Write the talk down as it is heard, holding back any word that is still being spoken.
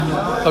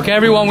Okay,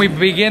 everyone, we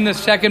begin the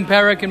second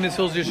parak in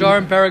Mesillas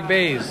Yesharim, Parak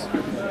Beis.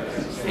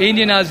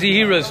 Inyan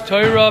HaZihiras,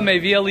 Torah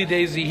Mevieli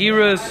De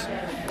Zihiras.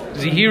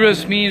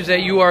 Zihiras means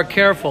that you are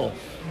careful.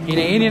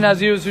 Inyan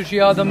HaZihiras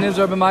Ushi Adam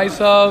Nizar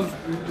B'maisav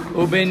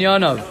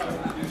U'Binyanav.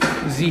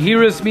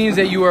 Zihiras means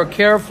that you are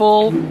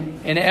careful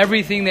in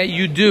everything that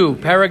you do.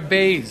 Parak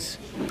Beis.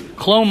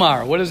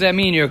 Klomar, what does that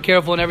mean? You're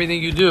careful in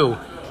everything you do.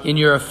 In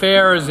your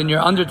affairs, in your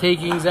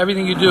undertakings,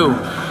 everything you do.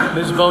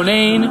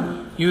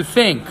 Mizvonein, you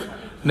think.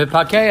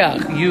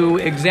 Mepakeach, you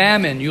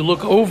examine, you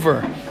look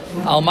over.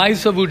 Al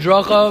Maisav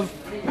U'Drachav,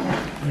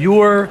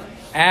 your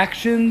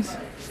actions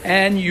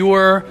and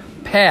your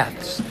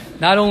paths.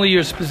 Not only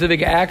your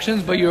specific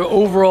actions, but your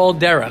overall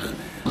derech.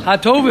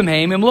 Hatovim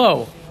heim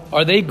imlo.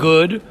 Are they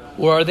good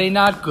or are they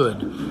not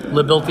good?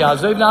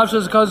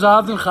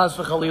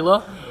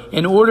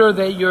 In order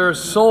that your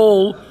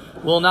soul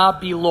will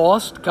not be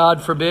lost,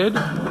 God forbid.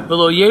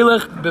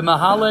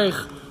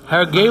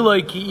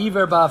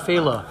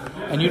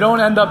 And you don't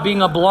end up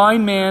being a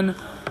blind man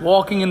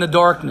walking in the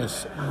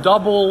darkness.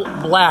 Double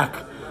black,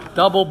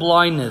 double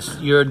blindness.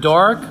 You're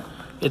dark,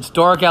 it's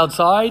dark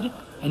outside,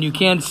 and you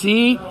can't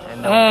see,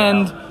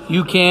 and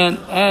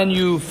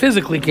you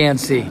physically can't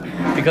see.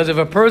 Because if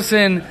a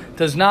person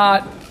does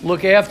not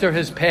look after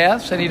his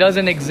paths and he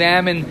doesn't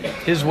examine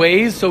his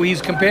ways, so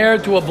he's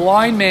compared to a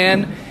blind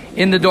man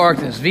in the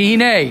darkness.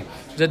 Vihine,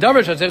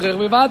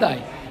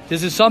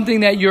 this is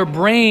something that your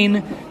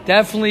brain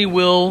definitely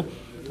will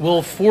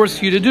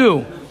force you to do.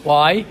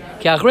 Why?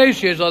 After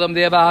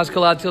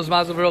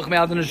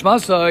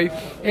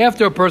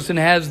a person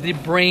has the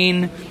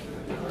brain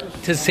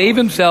to save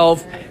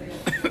himself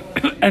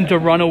and to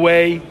run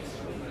away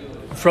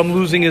from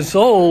losing his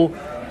soul,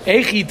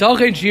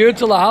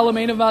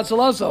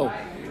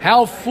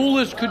 how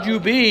foolish could you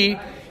be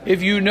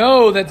if you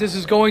know that this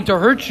is going to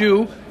hurt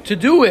you to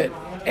do it?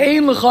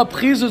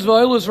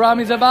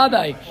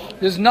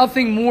 There's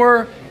nothing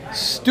more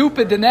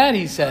stupid than that,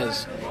 he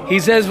says. He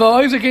says,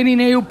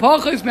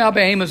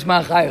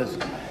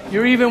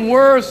 you're even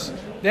worse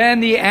than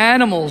the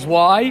animals.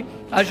 Why?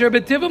 If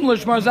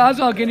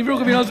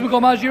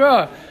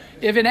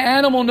an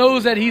animal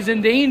knows that he's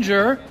in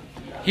danger,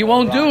 he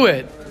won't do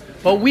it.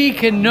 But we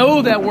can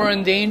know that we're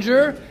in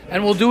danger,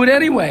 and we'll do it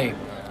anyway.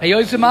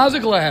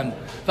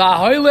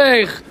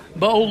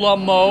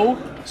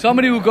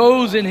 Somebody who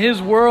goes in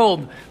his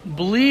world,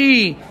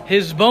 bli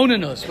his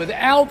bonus,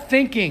 without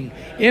thinking,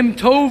 im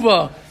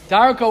tova,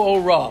 darko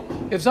ora.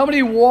 If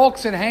somebody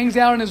walks and hangs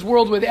out in his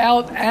world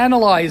without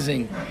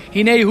analyzing,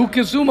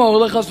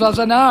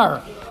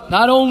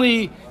 not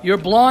only you're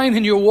blind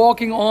and you're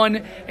walking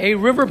on a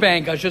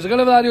riverbank. You're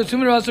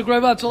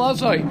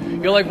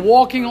like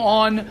walking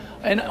on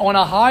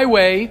a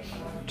highway,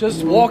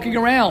 just walking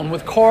around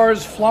with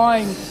cars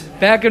flying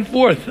back and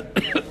forth.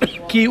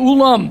 Ki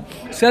ulam,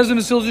 says in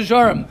Mesillas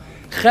Yesharim,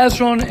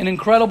 Chesron, an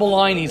incredible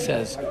line, he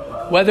says.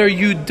 Whether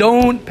you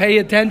don't pay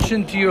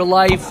attention to your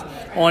life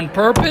on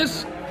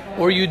purpose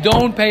or you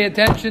don't pay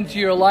attention to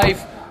your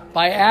life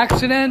by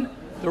accident,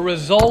 the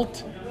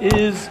result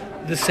is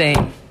the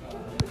same.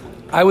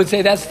 I would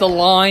say that's the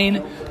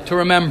line to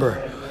remember.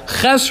 The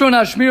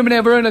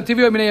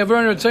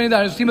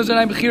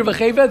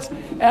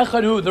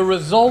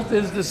result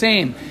is the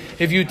same.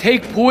 If you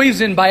take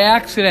poison by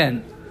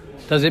accident,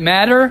 does it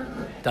matter?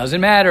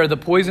 Doesn't matter. The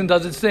poison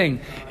does its thing.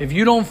 If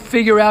you don't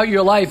figure out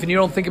your life and you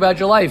don't think about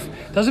your life,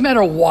 doesn't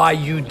matter why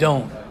you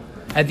don't.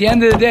 At the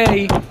end of the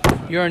day,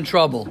 you're in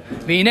trouble.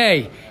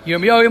 Yirmiyahu,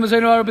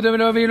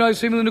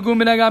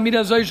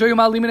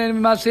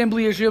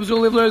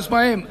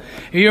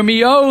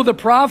 the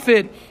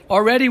prophet,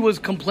 already was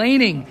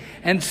complaining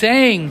and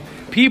saying,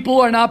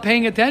 people are not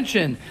paying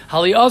attention.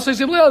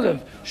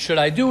 Should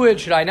I do it?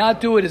 Should I not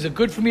do it? Is it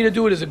good for me to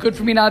do it? Is it good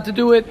for me not to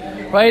do it?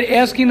 Right?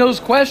 Asking those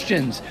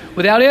questions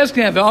without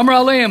asking them. No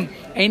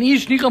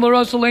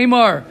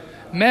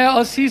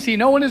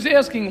one is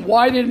asking,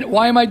 why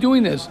am I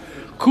doing this?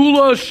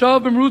 Kula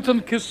shav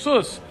b'mrutam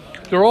kisus.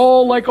 They're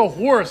all like a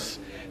horse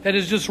that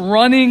is just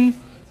running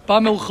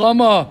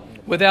b'milchama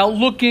without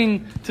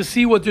looking to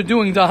see what they're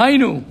doing.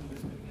 Dahainu.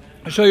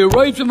 I show you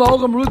right from the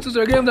Hogam Rutzas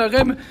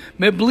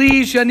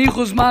mebli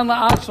shanichus man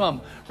la'atzmam.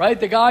 Right,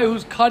 the guy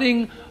who's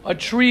cutting a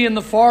tree in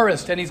the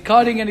forest, and he's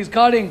cutting, and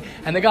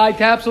the guy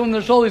taps him on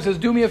the shoulder. He says,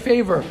 "Do me a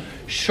favor,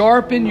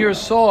 sharpen your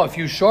saw. If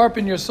you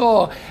sharpen your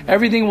saw,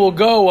 everything will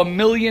go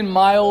 1,000,000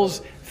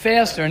 miles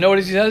faster." And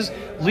notice he says,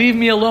 "Leave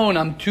me alone.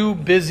 I'm too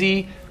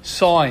busy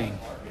sawing."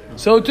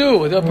 So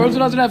too, the person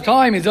doesn't have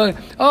time. He's like,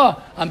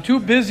 I'm too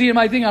busy in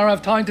my thing. I don't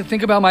have time to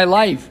think about my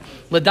life.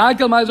 Not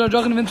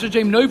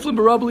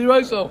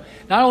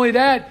only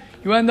that,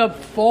 you end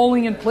up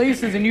falling in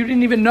places and you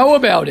didn't even know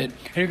about it.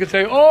 And you could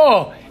say,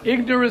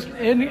 ignorance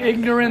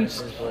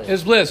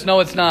is bliss.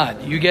 No, it's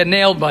not. You get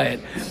nailed by it.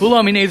 This is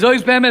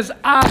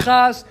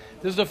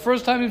the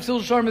first time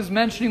Mesillas Yesharim is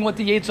mentioning what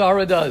the Yetzer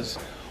Hara does.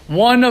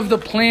 One of the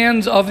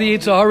plans of the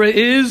Yetzer Hara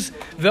is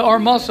the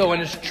armaso,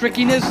 and its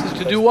trickiness is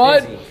to do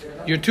what?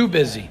 You're too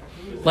busy.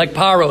 like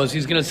Paro, as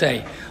he's going to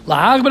say.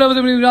 I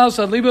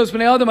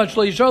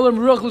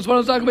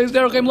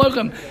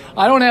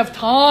don't have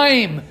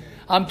time.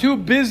 I'm too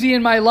busy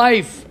in my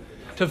life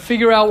to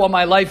figure out what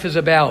my life is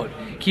about.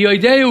 If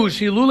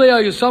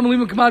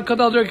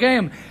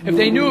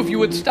they knew if you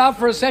would stop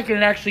for a second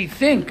and actually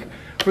think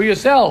for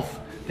yourself,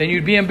 then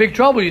you'd be in big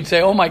trouble. You'd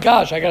say, oh my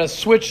gosh, I got to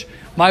switch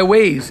my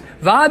ways.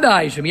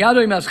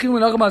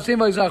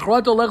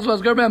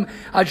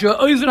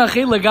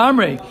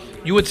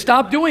 You would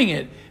stop doing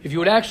it if you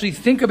would actually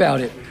think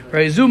about it.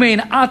 That's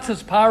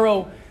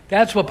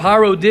what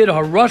Paro did,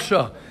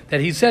 Harusha, that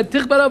he said,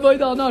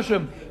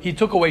 he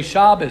took away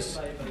Shabbos.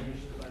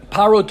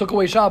 Paro took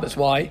away Shabbos.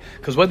 Why?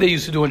 Because what they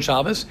used to do on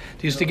Shabbos,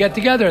 they used to get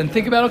together and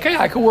think about, okay,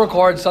 I could work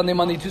hard Sunday,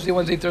 Monday, Tuesday,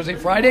 Wednesday, Thursday,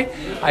 Friday.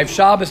 I have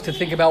Shabbos to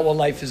think about what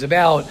life is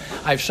about.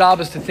 I have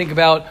Shabbos to think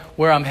about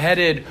where I'm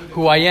headed,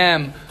 who I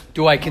am.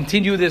 Do I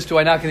continue this? Do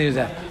I not continue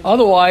that?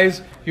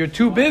 Otherwise, you're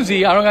too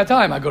busy. I don't got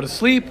time. I go to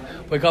sleep,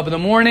 wake up in the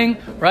morning,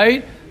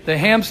 right? The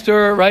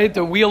hamster, right?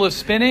 The wheel is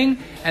spinning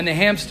and the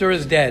hamster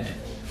is dead.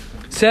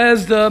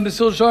 Says the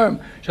Mesil Sharm,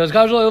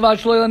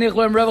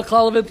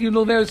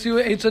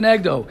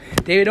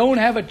 they don't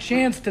have a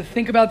chance to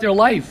think about their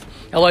life.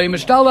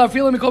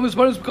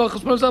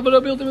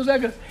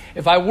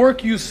 If I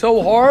work you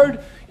so hard,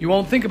 you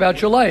won't think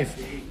about your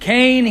life.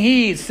 Kain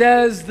he,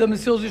 says the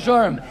Mesil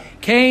Sharm,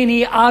 Kain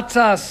he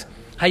atzas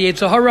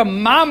hayetzahara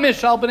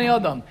mamish al bnei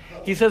adam.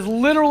 He says,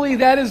 literally,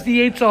 that is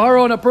the Yetzer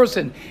Hara on a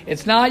person.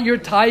 It's not your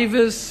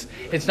taivus.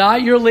 It's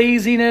not your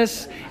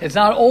laziness. It's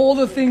not all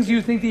the things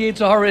you think the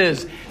Yetzer Hara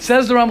is.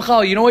 Says the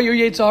Ramchal, you know what your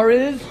Yetzer Hara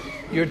is?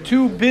 You're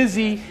too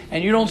busy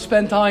and you don't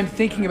spend time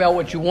thinking about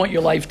what you want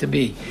your life to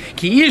be.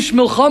 Ki ish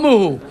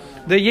milchamuhu.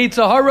 The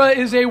Yetzer Hara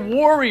is a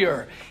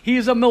warrior. He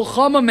is a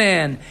milchama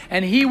man,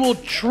 and he will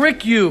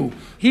trick you.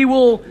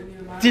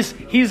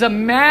 He's a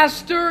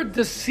master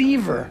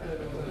deceiver.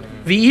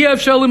 The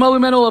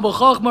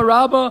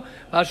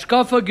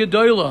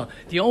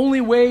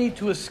only way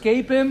to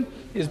escape him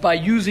is by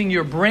using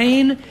your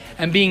brain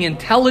and being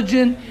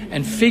intelligent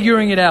and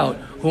figuring it out.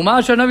 You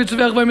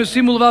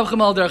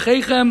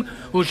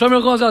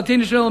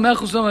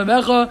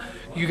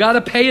got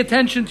to pay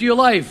attention to your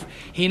life.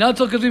 Here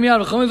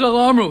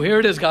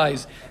it is,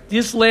 guys.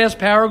 This last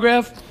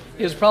paragraph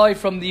is probably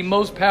from the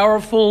most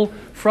powerful,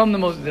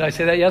 did I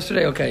say that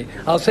yesterday? Okay.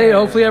 I'll say it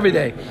hopefully every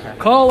day.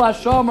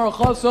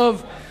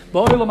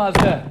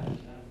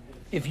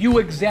 If you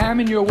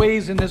examine your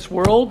ways in this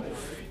world,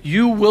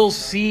 you will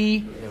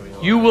see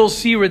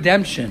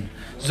redemption.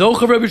 Now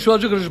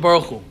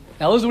listen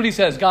to what he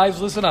says, guys.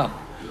 Listen up.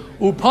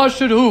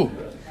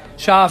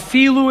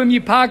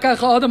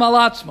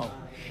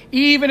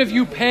 Even if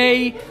you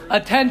pay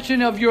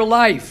attention of your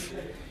life,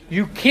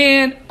 you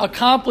can't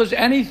accomplish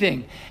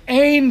anything.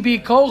 A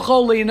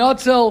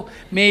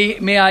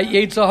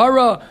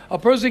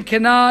person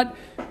cannot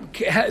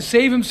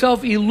save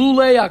himself. You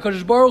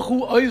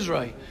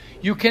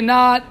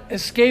cannot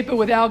escape it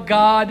without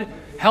God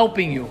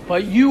helping you.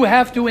 But you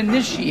have to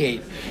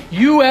initiate.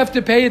 You have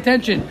to pay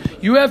attention.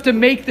 You have to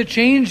make the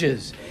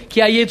changes.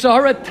 The Yetzer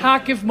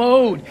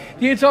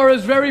Hara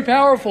is very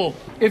powerful.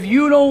 If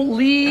you don't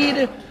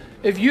lead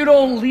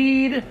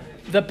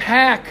the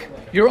pack,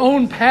 your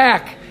own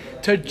pack,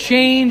 to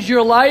change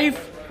your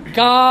life,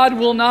 God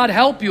will not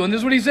help you. And this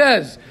is what he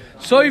says.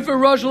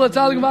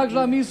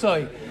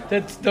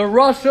 That the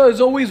Russia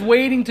is always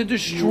waiting to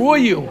destroy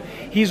you.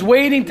 He's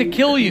waiting to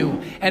kill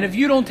you. And if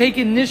you don't take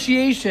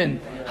initiation,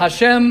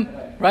 Hashem,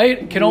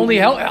 right, can only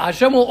help.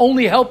 Hashem will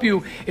only help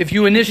you if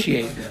you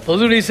initiate.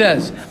 Look what he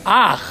says.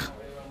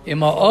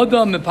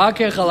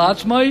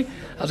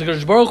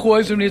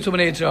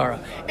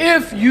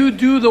 If you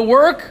do the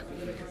work,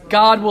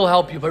 God will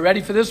help you. But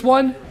ready for this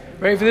one?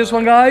 Ready for this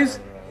one, guys?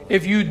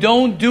 If you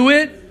don't do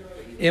it,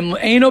 if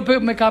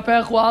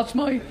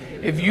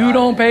you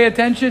don't pay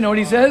attention, know what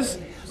he says?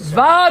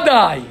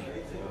 Vadai.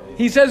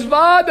 He says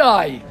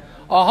Vadai.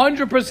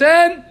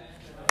 100%.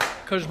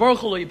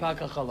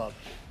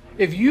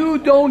 If you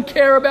don't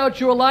care about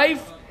your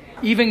life,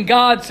 even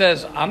God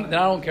says, I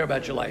don't care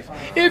about your life.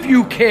 If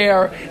you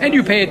care and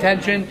you pay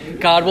attention,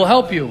 God will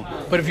help you.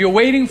 But if you're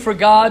waiting for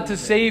God to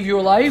save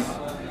your life,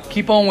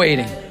 keep on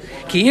waiting.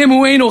 If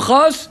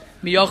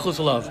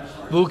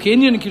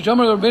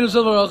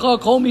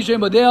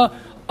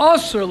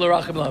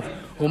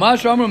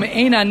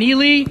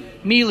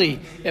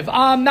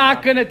I'm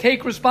not going to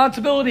take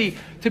responsibility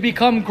to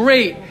become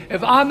great,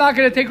 if I'm not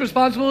going to take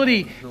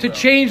responsibility to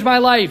change my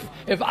life,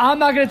 if I'm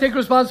not going to take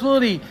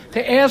responsibility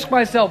to ask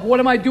myself, what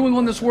am I doing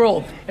on this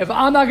world? If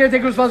I'm not going to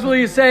take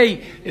responsibility to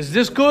say, is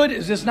this good?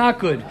 Is this not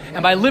good?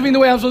 Am I living the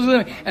way I'm supposed to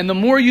live? And the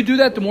more you do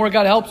that, the more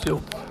God helps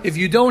you. If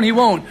you don't, He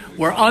won't.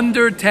 We're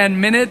under 10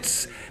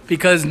 minutes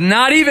because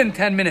not even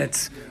 10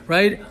 minutes,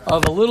 right,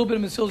 of a little bit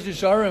of Mesilas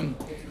Yesharim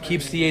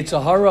keeps the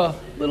Yetzer Hara a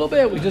little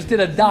bit. We just did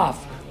a daf.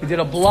 We did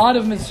a blot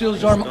of Mesilas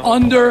Yesharim.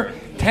 Under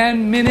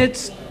 10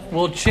 minutes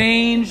will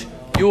change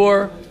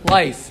your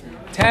life.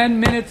 10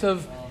 minutes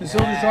of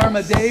Mesilas Yesharim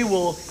a day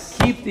will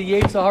keep the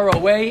Yetzer Hara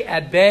away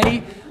at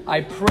bay.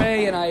 I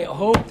pray and I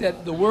hope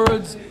that the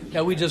words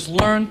that we just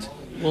learned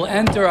will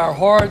enter our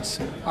hearts,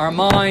 our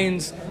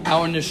minds,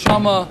 our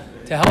neshama,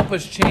 to help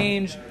us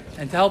change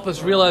and to help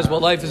us realize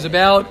what life is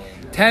about.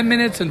 10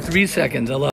 minutes and 3 seconds. I love